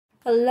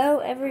Hello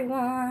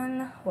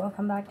everyone,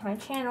 welcome back to my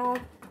channel.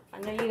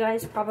 I know you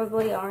guys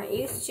probably aren't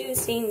used to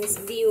seeing this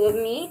view of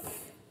me,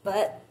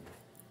 but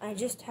I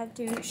just had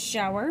to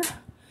shower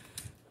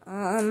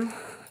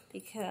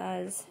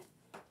because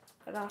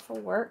I got off of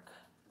work,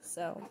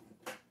 so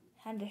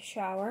had to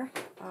shower.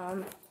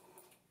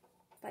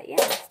 But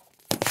yeah,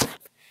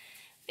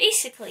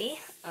 basically,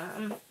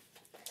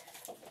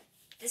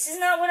 this is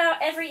not what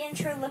every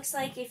intro looks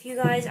like if you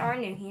guys are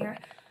new here.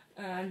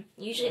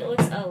 Usually it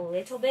looks a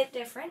little bit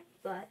different,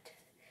 but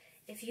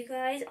if you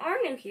guys are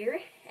new here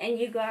and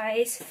you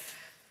guys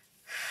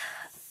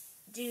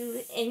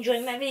do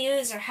enjoy my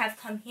videos or have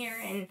come here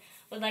and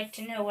would like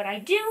to know what I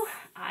do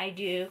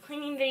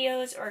cleaning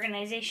videos,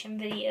 organization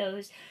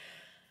videos,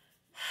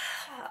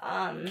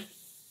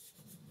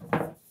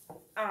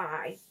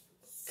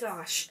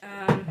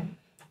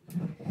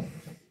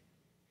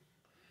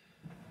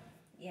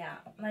 yeah,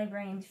 my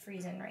brain's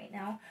freezing right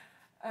now.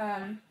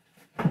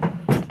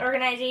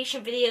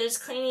 Organization videos,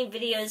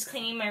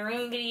 cleaning my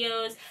room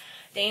videos,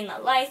 day in the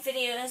life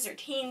videos,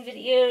 routine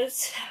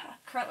videos.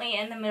 Currently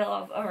in the middle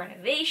of a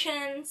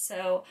renovation,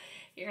 so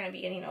you're going to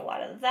be getting a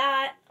lot of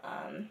that.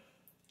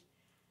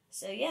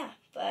 So yeah,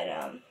 but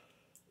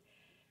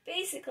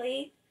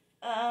basically,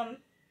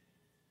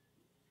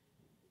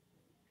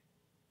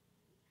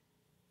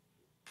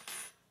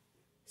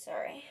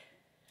 sorry,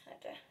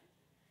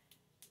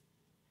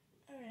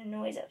 I heard a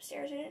noise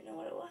upstairs, I didn't know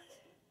what it was.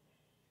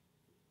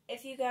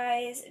 If you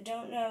guys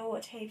don't know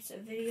what types of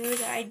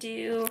videos I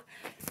do,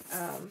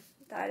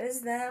 that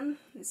is them.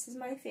 This is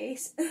my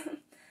face.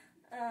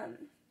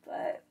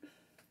 But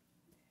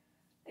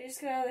I just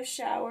got out of the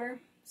shower,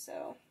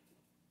 so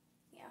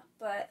yeah.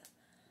 But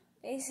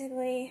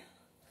basically,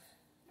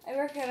 I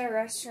work at a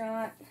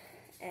restaurant,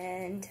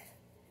 and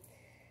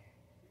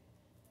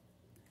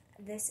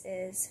this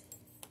is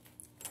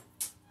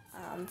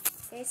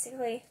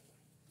basically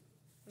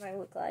what I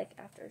look like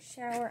after a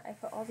shower. I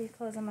put all these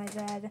clothes on my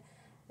bed.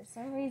 For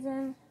some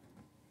reason,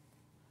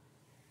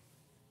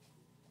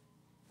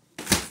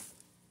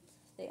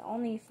 they all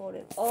need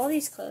folded. All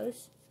these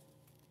clothes,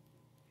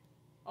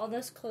 all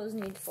those clothes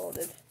need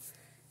folded,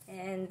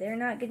 and they're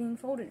not getting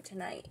folded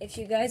tonight. If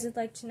you guys would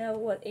like to know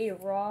what a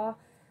raw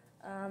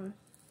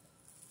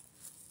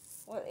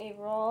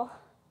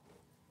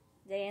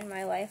day in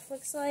my life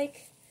looks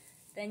like,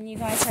 then you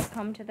guys have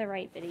come to the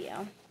right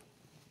video.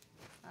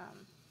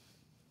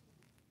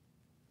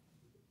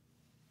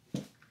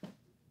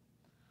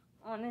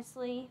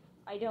 Honestly,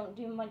 I don't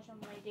do much on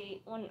my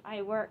day when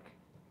I work.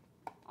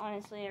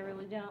 Honestly, I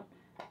really don't.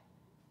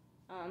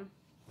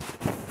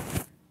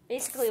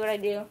 Basically what I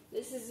do,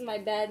 this is my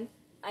bed.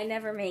 I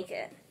never make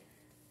it.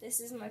 This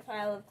is my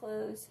pile of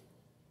clothes.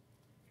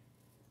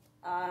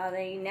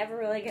 They never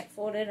really get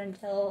folded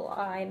until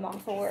I'm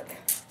off of work.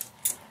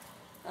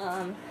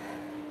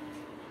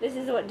 This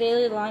is what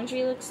daily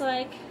laundry looks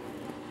like.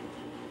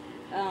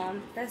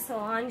 That's the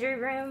laundry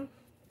room.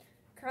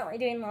 Currently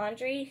doing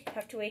laundry.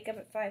 Have to wake up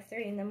at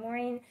 5:30 in the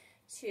morning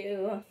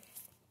to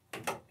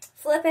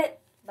flip it,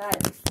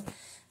 but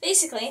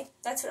basically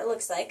that's what it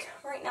looks like.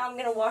 Right now I'm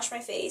gonna wash my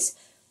face,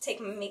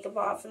 take my makeup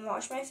off and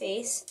wash my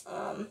face.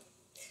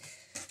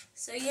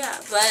 So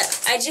yeah,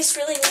 but I just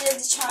really needed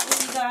to chat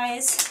with you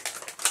guys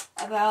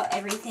about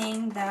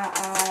everything that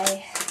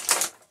I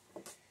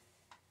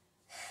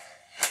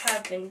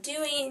have been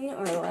doing,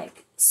 or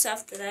like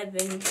stuff that I've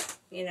been,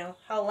 you know,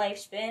 how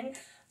life's been.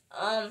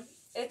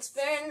 It's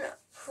been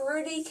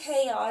pretty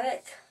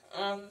chaotic,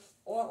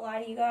 won't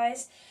lie to you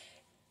guys.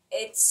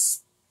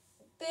 It's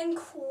been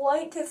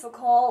quite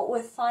difficult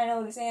with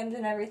final exams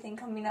and everything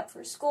coming up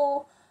for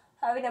school,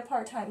 having a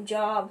part-time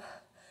job.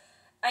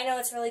 I know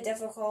it's really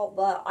difficult,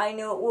 but I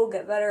know it will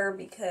get better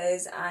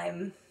because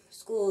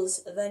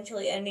school's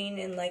eventually ending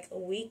in like a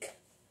week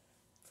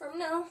from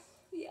now.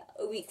 Yeah,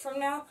 a week from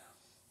now.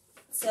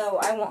 So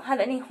I won't have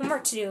any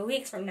homework to do a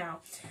week from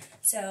now.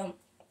 So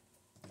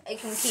I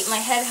can keep my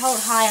head held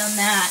high on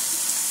that,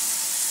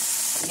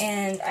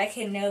 and I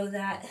can know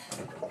that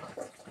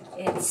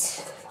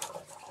it's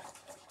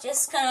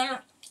just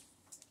gonna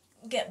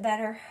get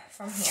better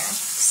from here.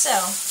 So,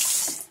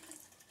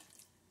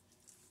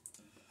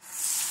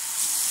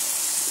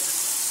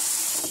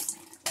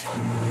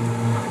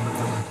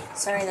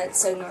 sorry that's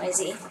so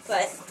noisy,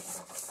 but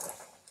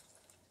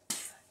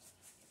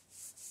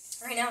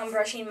right now I'm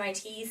brushing my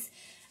teeth,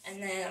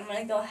 and then I'm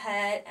gonna go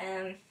ahead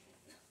and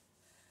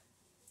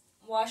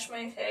wash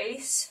my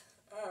face.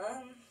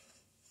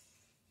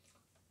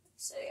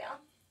 So yeah,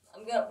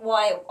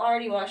 I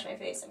already washed my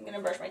face. I'm gonna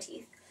brush my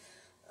teeth.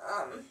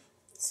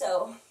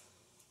 So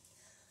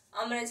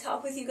I'm gonna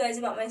talk with you guys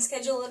about my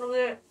schedule a little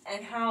bit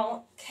and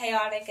how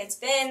chaotic it's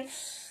been.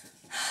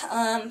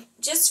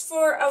 Just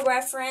for a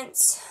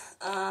reference,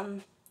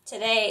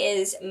 today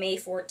is May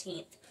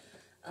 14th.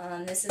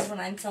 This is when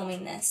I'm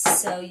filming this,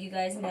 so you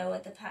guys know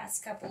what the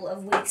past couple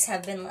of weeks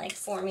have been like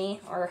for me,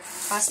 or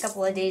past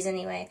couple of days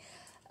anyway.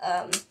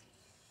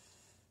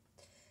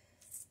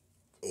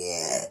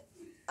 Yeah,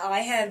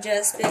 I have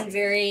just been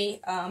very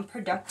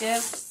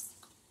productive,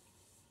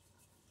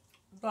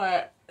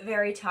 but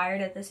very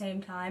tired at the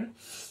same time.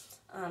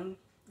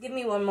 Give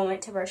me one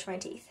moment to brush my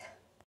teeth.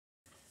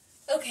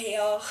 Okay,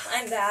 y'all,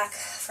 I'm back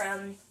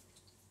from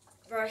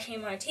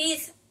brushing my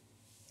teeth.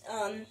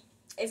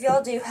 If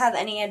y'all do have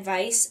any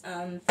advice,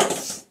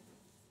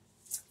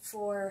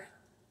 for,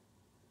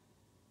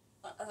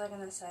 what was I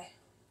gonna say?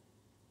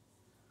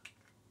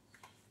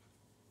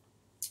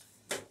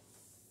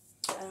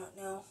 I don't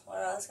know what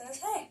I was gonna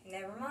say.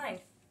 Never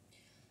mind.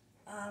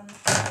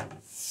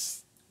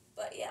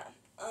 But yeah,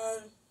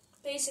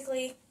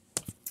 basically,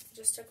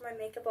 just took my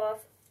makeup off,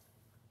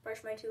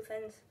 brushed my 2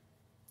 fins,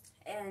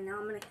 and now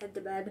I'm gonna head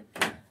to bed.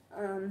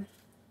 I'm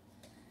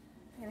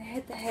gonna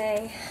hit the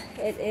hay.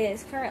 It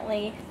is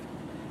currently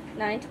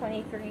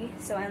 9:23,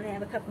 so I only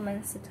have a couple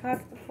minutes to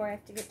talk before I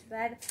have to get to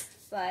bed.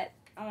 But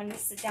I wanted to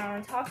sit down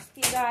and talk with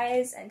you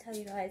guys and tell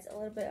you guys a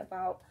little bit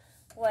about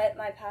what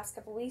my past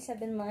couple weeks have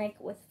been like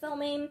with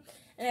filming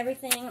and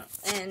everything,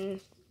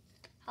 and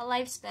how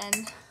life's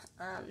been.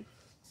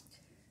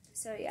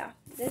 So yeah,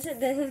 this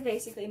is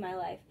basically my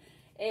life.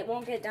 It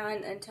won't get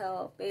done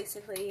until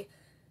basically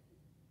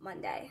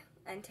Monday,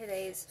 and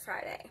today's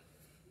Friday.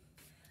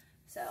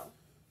 So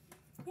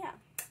yeah,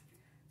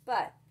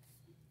 but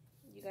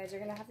you guys are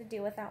gonna have to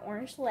deal with that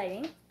orange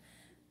lighting.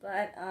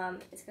 But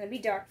it's gonna be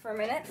dark for a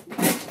minute.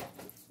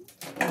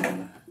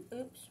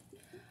 Oops.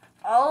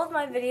 All of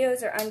my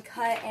videos are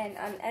uncut and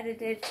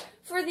unedited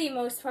for the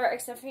most part,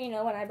 except for, you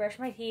know, when I brush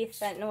my teeth,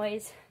 that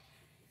noise.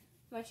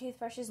 My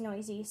toothbrush is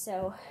noisy,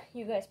 so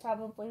you guys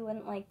probably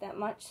wouldn't like that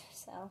much.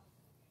 So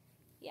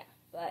yeah,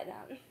 but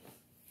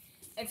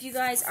if you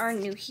guys are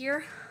new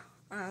here,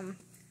 I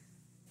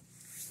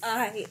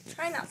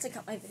try not to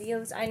cut my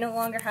videos. I no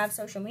longer have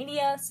social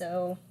media,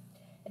 so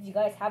if you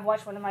guys have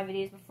watched one of my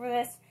videos before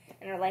this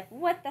and are like,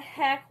 what the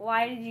heck,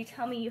 why did you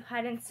tell me you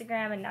had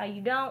Instagram and now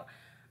you don't,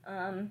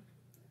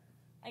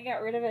 I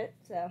got rid of it,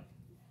 so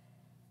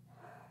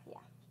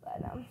yeah,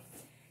 but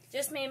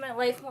just made my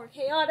life more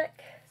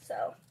chaotic.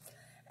 So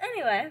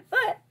anyway,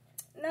 but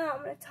now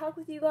I'm going to talk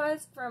with you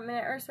guys for a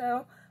minute or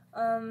so.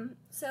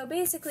 So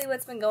basically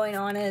what's been going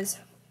on is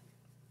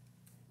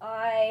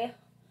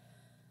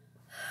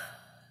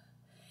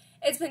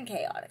it's been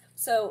chaotic.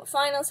 So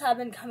finals have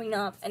been coming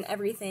up and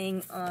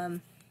everything.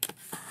 Let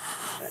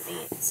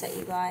me set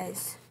you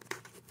guys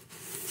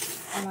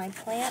on my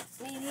plant,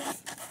 maybe.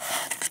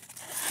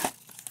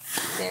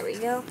 There we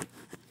go.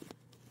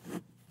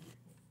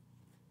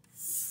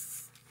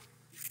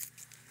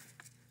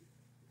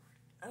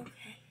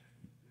 Okay.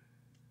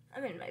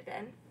 I'm in my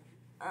bed.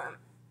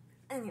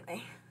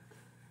 Anyway.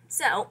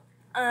 So,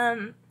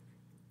 it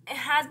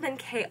has been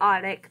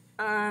chaotic.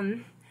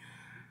 I've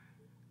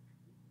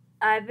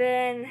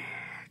been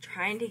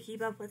trying to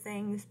keep up with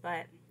things,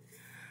 but,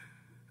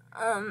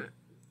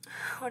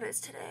 what is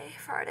today?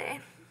 Friday.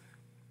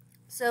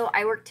 So,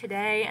 I work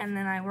today, and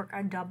then I work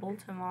a double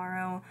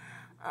tomorrow.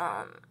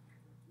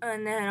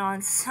 And then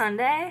on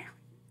Sunday,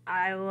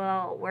 I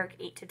will work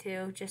 8 to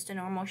 2, just a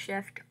normal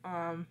shift.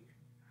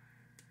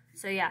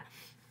 So yeah.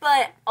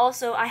 But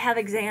also, I have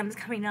exams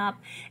coming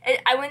up.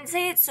 I wouldn't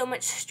say it's so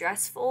much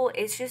stressful.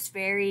 It's just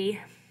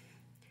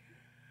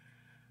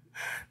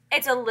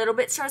it's a little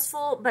bit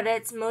stressful, but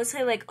it's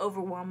mostly, like,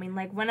 overwhelming.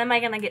 Like, when am I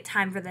gonna get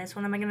time for this?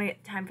 When am I gonna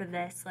get time for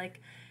this? Like,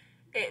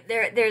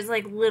 there's,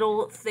 like,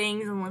 little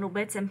things and little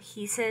bits and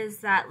pieces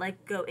that,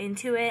 like, go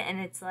into it, and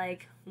it's,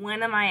 like,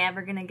 when am I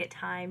ever gonna get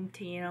time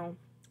to, you know,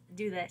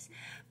 do this?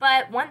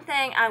 But one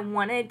thing I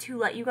wanted to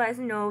let you guys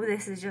know,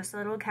 this is just a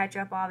little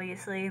catch-up,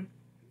 obviously.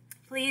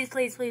 Please,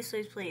 please, please,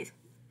 please, please.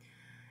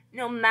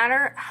 No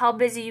matter how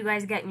busy you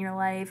guys get in your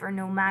life, or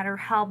no matter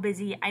how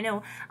busy, I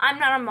know I'm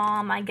not a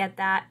mom, I get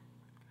that.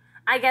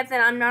 I get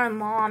that I'm not a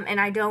mom, and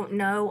I don't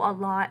know a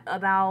lot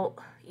about,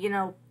 you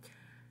know,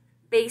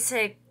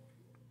 basic,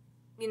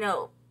 you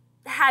know,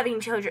 having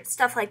children,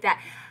 stuff like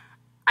that.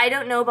 I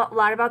don't know a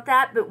lot about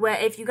that, but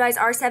if you guys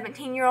are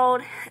 17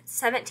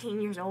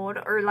 years old,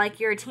 or like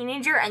you're a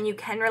teenager and you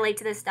can relate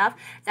to this stuff,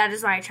 that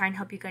is why I try and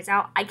help you guys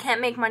out. I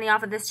can't make money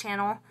off of this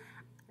channel,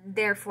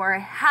 therefore I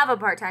have a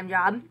part-time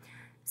job.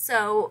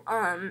 So,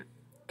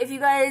 if you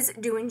guys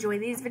do enjoy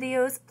these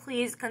videos,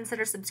 please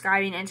consider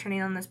subscribing and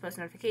turning on those post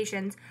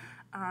notifications,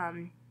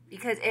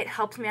 because it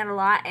helps me out a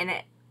lot, and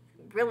it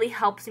really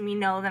helps me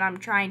know that I'm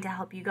trying to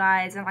help you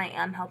guys, and I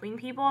am helping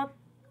people.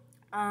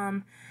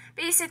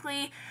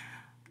 Basically,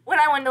 what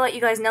I wanted to let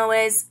you guys know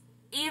is,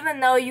 even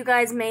though you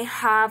guys may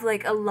have,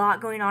 like, a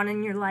lot going on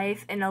in your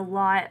life, and a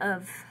lot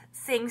of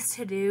things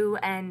to do,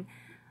 and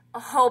a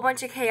whole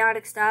bunch of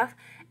chaotic stuff,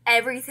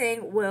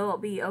 everything will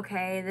be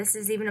okay. This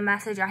is even a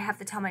message I have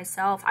to tell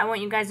myself. I want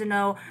you guys to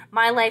know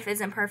my life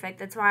isn't perfect.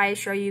 That's why I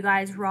show you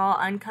guys raw,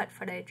 uncut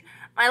footage.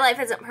 My life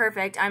isn't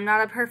perfect. I'm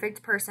not a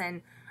perfect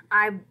person.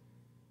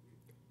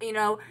 You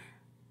know,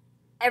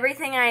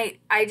 everything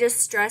I just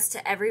stress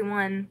to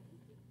everyone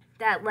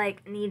that,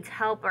 like, needs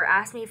help or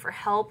asks me for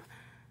help.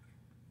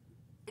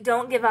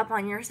 Don't give up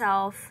on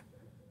yourself.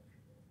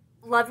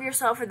 Love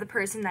yourself for the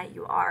person that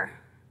you are.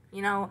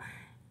 You know,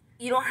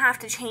 you don't have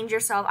to change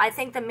yourself. I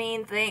think the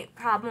main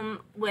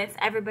problem with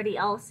everybody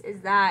else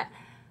is that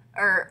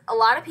or a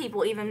lot of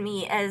people, even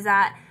me, is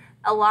that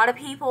a lot of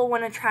people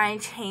want to try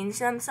and change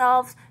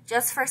themselves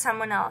just for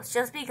someone else,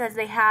 just because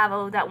they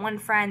have that one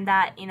friend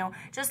that,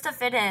 just to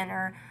fit in,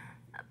 or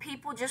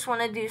people just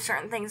want to do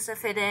certain things to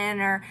fit in,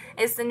 or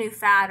it's the new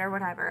fad or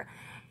whatever.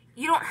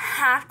 You don't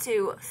have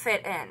to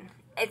fit in.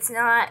 It's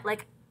not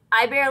like,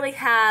 I'm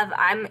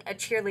a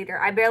cheerleader.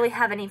 I barely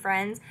have any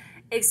friends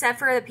except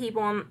for the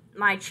people in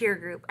my cheer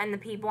group and the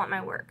people at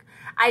my work.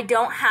 I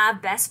don't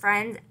have best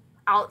friends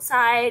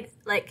outside,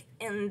 like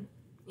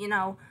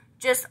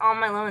just on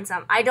my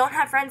lonesome. I don't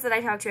have friends that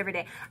I talk to every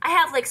day. I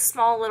have like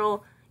small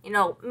little,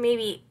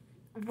 maybe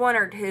one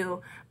or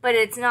two, but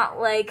it's not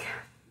like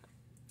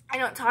I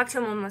don't talk to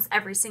them almost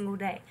every single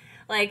day.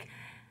 Like,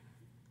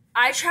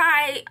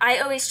 I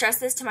always stress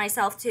this to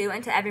myself too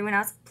and to everyone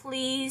else.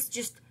 Please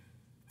just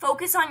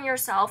focus on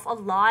yourself a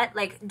lot.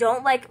 Like,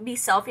 don't like be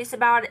selfish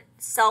about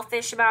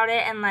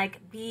it and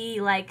like be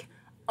like,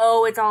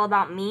 oh, it's all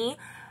about me.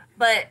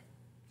 But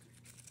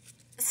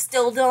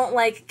still don't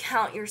like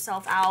count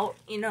yourself out,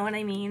 you know what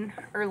I mean?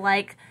 Or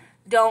like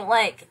don't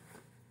like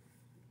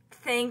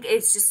think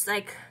it's just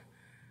like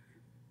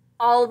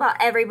all about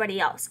everybody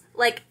else.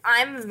 Like,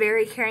 I'm a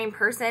very caring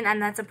person,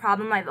 and that's a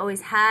problem I've always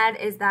had,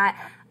 is that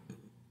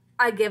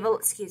I give a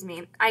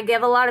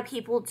lot of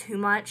people too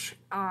much.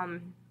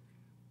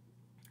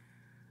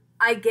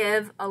 I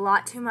give a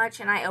lot too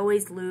much, and I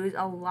always lose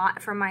a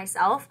lot from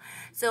myself.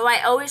 So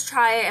I always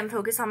try and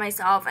focus on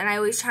myself, and I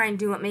always try and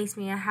do what makes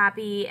me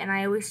happy, and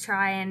I always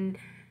try and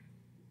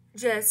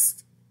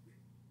just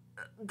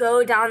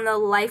go down the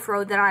life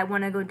road that I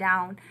want to go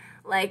down.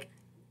 Like,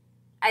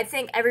 I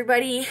think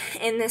everybody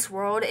in this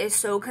world is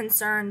so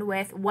concerned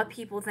with what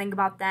people think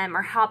about them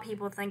or how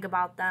people think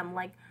about them.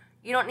 Like,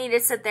 you don't need to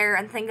sit there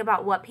and think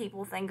about what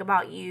people think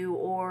about you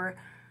or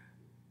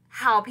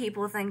how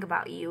people think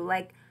about you.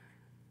 Like,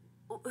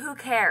 who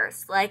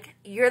cares? Like,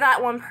 you're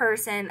that one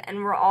person, and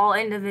we're all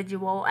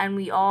individual, and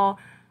we all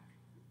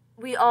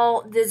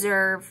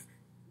deserve,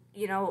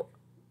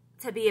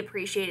 to be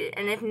appreciated.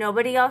 And if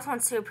nobody else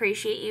wants to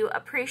appreciate you,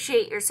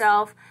 appreciate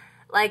yourself.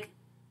 Like,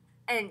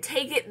 and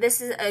take it, this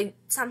is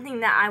something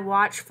that I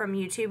watch from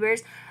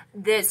YouTubers.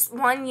 This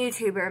one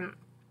YouTuber,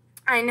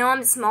 I know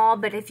I'm small,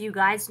 but if you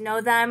guys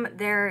know them,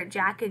 they're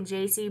Jack and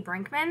JC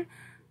Brinkman,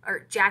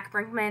 or Jack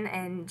Brinkman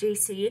and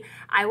JC.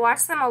 I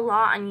watch them a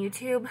lot on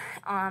YouTube.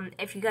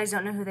 If you guys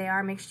don't know who they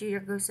are, make sure you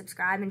go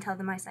subscribe and tell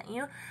them I sent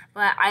you.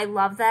 But I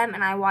love them,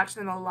 and I watch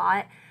them a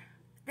lot.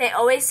 They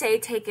always say,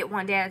 take it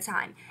one day at a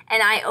time.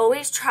 And I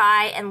always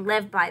try and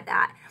live by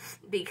that,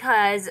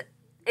 because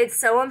it's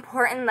so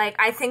important. Like,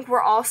 I think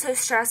we're all so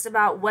stressed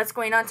about what's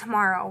going on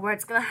tomorrow,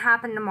 what's going to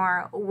happen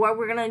tomorrow, or what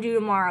we're going to do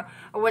tomorrow,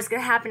 or what's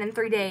going to happen in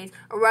 3 days,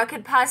 or what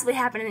could possibly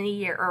happen in a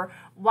year, or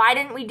why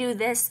didn't we do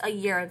this a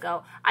year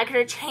ago? I could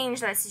have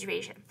changed that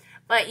situation.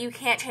 But you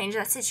can't change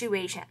that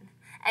situation,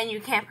 and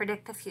you can't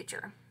predict the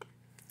future.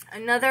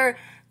 Another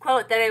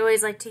quote that I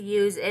always like to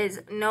use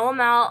is, no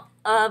amount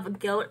of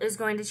guilt is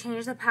going to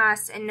change the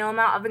past, and no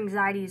amount of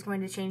anxiety is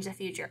going to change the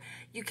future.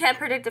 You can't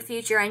predict the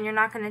future, and you're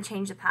not going to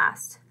change the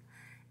past.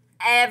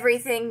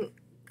 Everything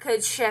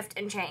could shift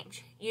and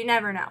change. You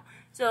never know.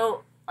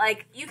 So,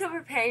 like, you can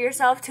prepare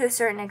yourself to a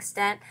certain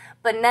extent,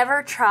 but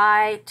never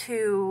try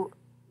to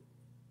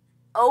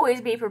always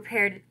be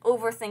prepared,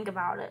 overthink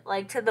about it,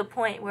 like, to the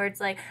point where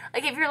it's like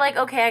if you're like,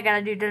 okay, I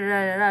gotta do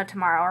da-da-da-da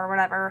tomorrow or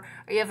whatever,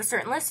 or you have a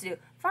certain list to do,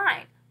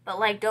 fine, but,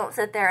 like, don't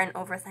sit there and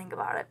overthink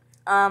about it.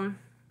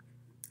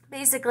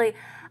 Basically,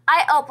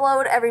 I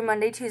upload every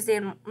Monday,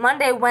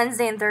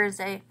 Wednesday, and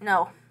Thursday.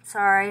 No,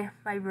 sorry,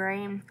 my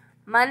brain.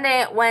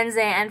 Monday,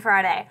 Wednesday, and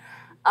Friday.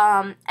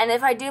 And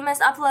if I do miss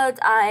uploads,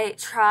 I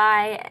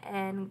try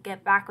and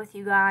get back with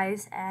you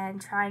guys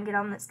and try and get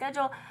on the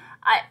schedule.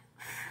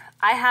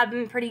 I have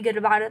been pretty good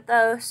about it,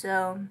 though,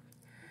 so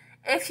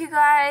if you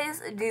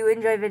guys do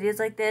enjoy videos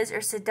like this,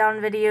 or sit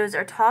down videos,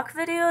 or talk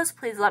videos,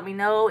 please let me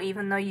know,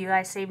 even though you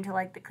guys seem to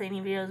like the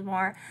cleaning videos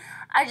more.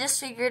 I just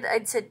figured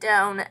I'd sit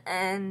down,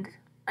 and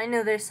I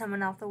know there's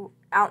someone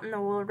out in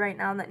the world right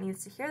now that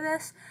needs to hear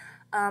this.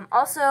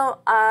 Also,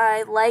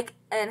 I like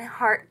and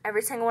heart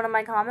every single one of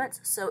my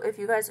comments, so if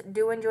you guys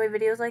do enjoy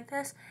videos like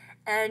this,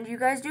 and you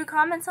guys do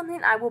comment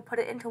something, I will put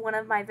it into one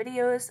of my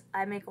videos.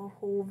 I make a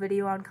whole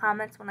video on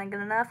comments when I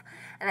get enough,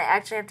 and I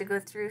actually have to go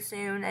through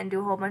soon and do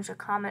a whole bunch of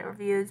comment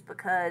reviews,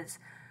 because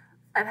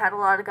I've had a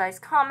lot of guys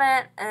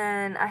comment,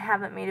 and I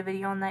haven't made a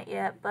video on that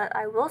yet, but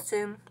I will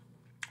soon.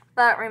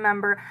 But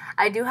remember,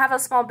 I do have a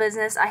small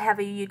business. I have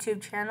a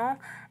YouTube channel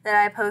that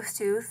I post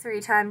to 3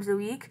 times a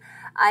week.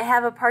 I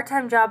have a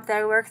part-time job that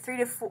I work 2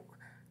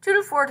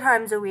 to 4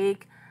 times a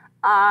week.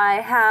 I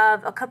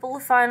have a couple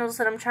of finals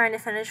that I'm trying to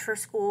finish for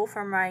school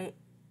for my,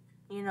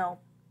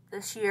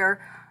 this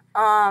year.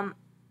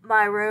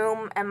 My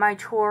room and my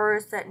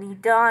chores that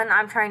need done.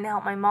 I'm trying to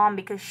help my mom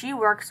because she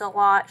works a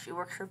lot. She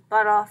works her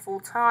butt off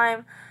full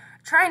time.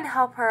 Trying to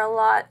help her a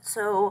lot.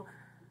 So,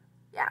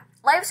 yeah.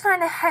 Life's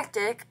kind of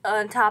hectic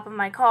on top of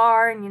my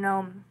car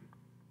and,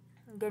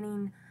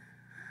 getting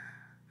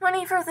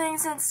money for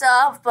things and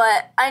stuff,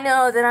 but I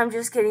know that I'm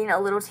just getting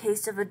a little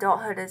taste of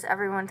adulthood, as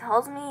everyone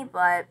tells me,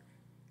 but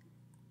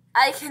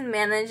I can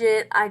manage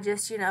it. I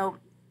just, you know,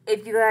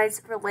 if you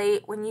guys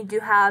relate, when you do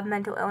have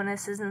mental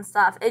illnesses and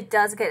stuff, it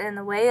does get in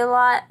the way a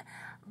lot,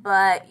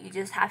 but you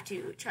just have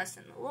to trust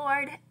in the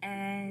Lord,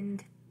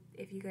 and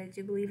if you guys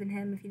do believe in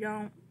Him, if you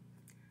don't,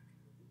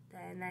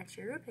 then that's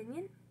your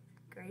opinion.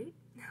 Great.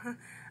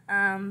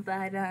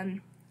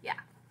 Yeah,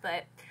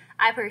 but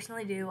I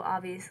personally do,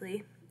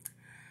 obviously.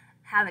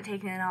 Haven't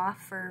taken it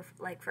off for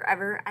like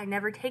forever. I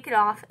never take it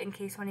off, in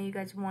case one of you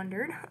guys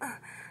wondered.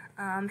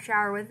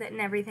 Shower with it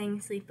and everything,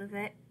 sleep with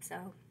it,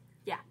 so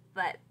yeah.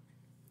 But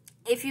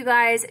if you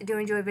guys do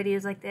enjoy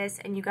videos like this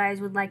and you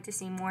guys would like to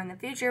see more in the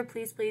future,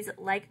 please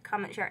like,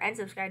 comment, share, and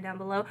subscribe down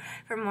below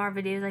for more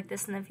videos like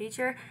this in the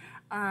future.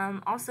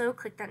 Also,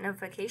 click that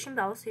notification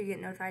bell so you get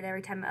notified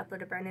every time I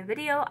upload a brand new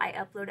video. I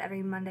upload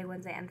every Monday,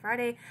 Wednesday, and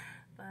Friday.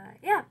 But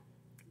yeah,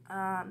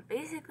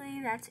 basically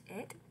that's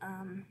it.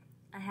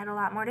 I had a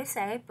lot more to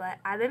say, but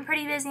I've been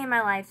pretty busy in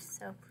my life,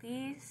 so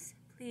please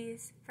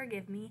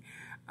forgive me.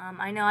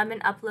 I know I've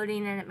been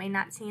uploading and it may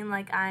not seem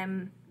like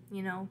I'm,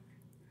 you know,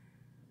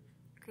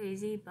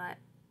 crazy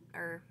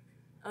or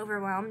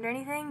overwhelmed or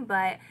anything,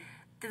 but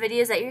the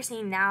videos that you're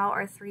seeing now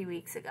are 3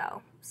 weeks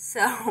ago. So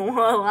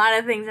a lot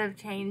of things have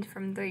changed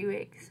from 3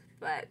 weeks,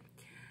 but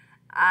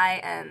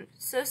I am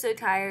so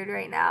tired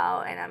right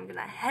now, and I'm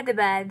gonna head to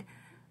bed.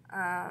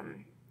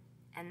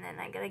 And then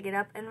I gotta get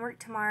up and work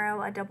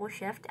tomorrow, a double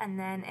shift, and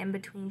then in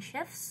between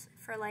shifts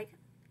for like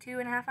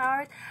 2.5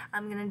 hours,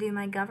 I'm gonna do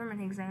my government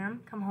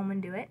exam, come home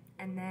and do it,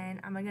 and then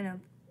I'm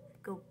gonna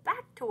go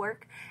back to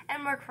work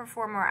and work for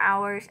 4 more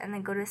hours, and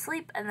then go to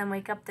sleep, and then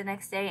wake up the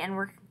next day and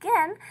work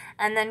again,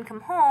 and then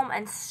come home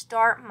and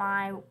start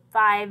my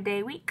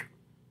 5-day week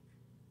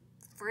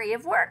free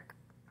of work,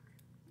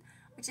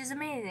 which is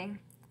amazing.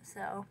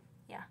 So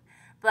yeah,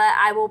 but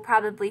I will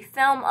probably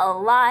film a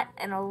lot,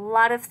 and a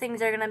lot of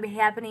things are going to be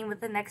happening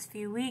within the next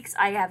few weeks.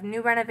 I have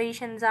new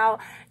renovations out,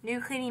 new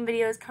cleaning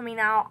videos coming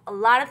out, a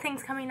lot of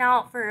things coming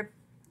out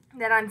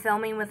that I'm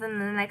filming within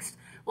the next,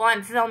 well,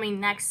 I'm filming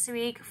next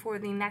week for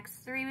the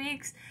next 3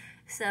 weeks.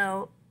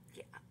 So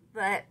yeah,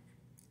 but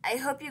I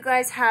hope you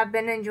guys have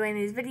been enjoying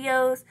these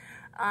videos.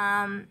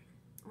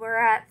 We're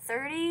at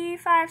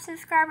 35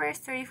 subscribers,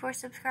 34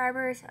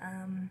 subscribers.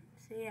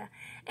 So yeah,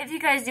 if you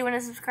guys do want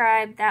to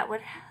subscribe, that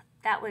would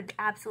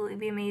absolutely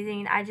be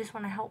amazing. I just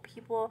want to help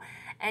people,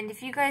 and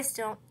if you guys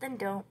don't, then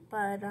don't.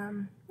 But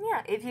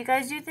yeah, if you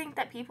guys do think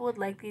that people would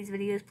like these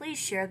videos, please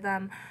share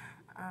them.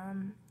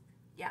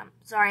 Yeah,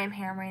 sorry I'm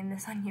hammering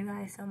this on you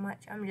guys so much.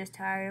 I'm just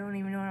tired. I don't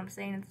even know what I'm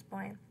saying at this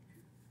point.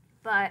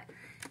 But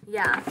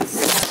yeah,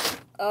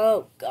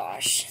 oh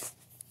gosh,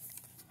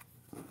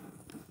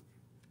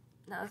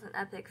 that was an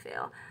epic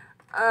fail.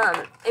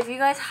 If you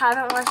guys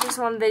haven't watched this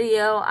one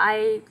video,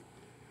 I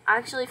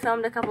actually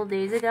filmed a couple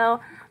days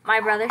ago. My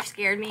brother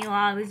scared me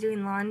while I was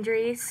doing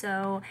laundry,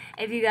 so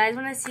if you guys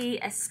want to see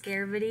a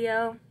scare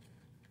video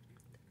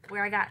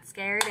where I got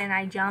scared and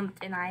I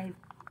jumped and I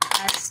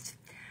pressed,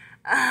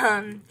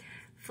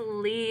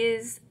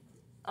 please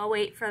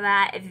wait for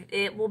that.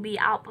 It will be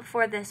out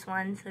before this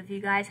one, so if you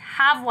guys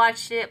have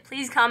watched it,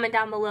 please comment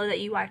down below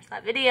that you watched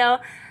that video,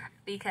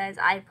 because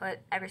I put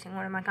every single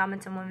one of my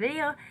comments in one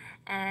video,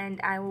 and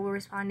I will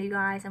respond to you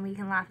guys, and we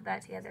can laugh at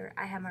that together.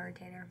 I have my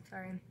rotator,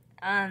 sorry.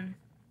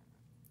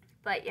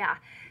 But yeah,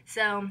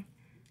 so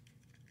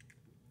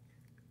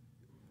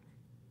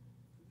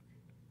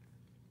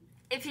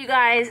if you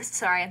guys,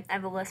 sorry, I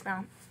have a list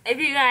now. If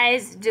you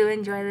guys do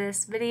enjoy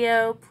this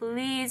video,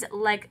 please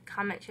like,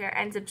 comment, share,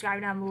 and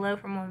subscribe down below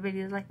for more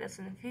videos like this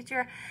in the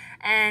future.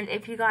 And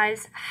if you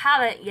guys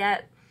haven't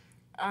yet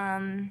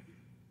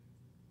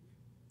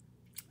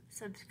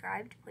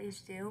subscribed,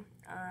 please do.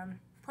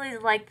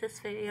 Please like this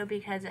video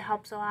because it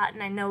helps a lot,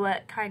 and I know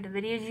what kind of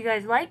videos you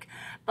guys like.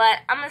 But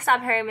I'm gonna stop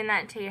hammering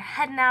that into your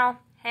head now.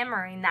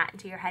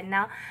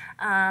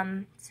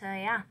 So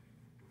yeah.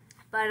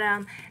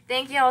 But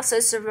thank you all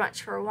so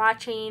much for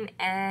watching,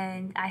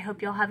 and I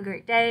hope y'all have a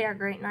great day or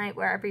great night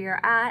wherever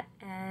you're at,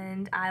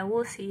 and I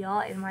will see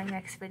y'all in my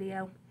next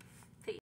video.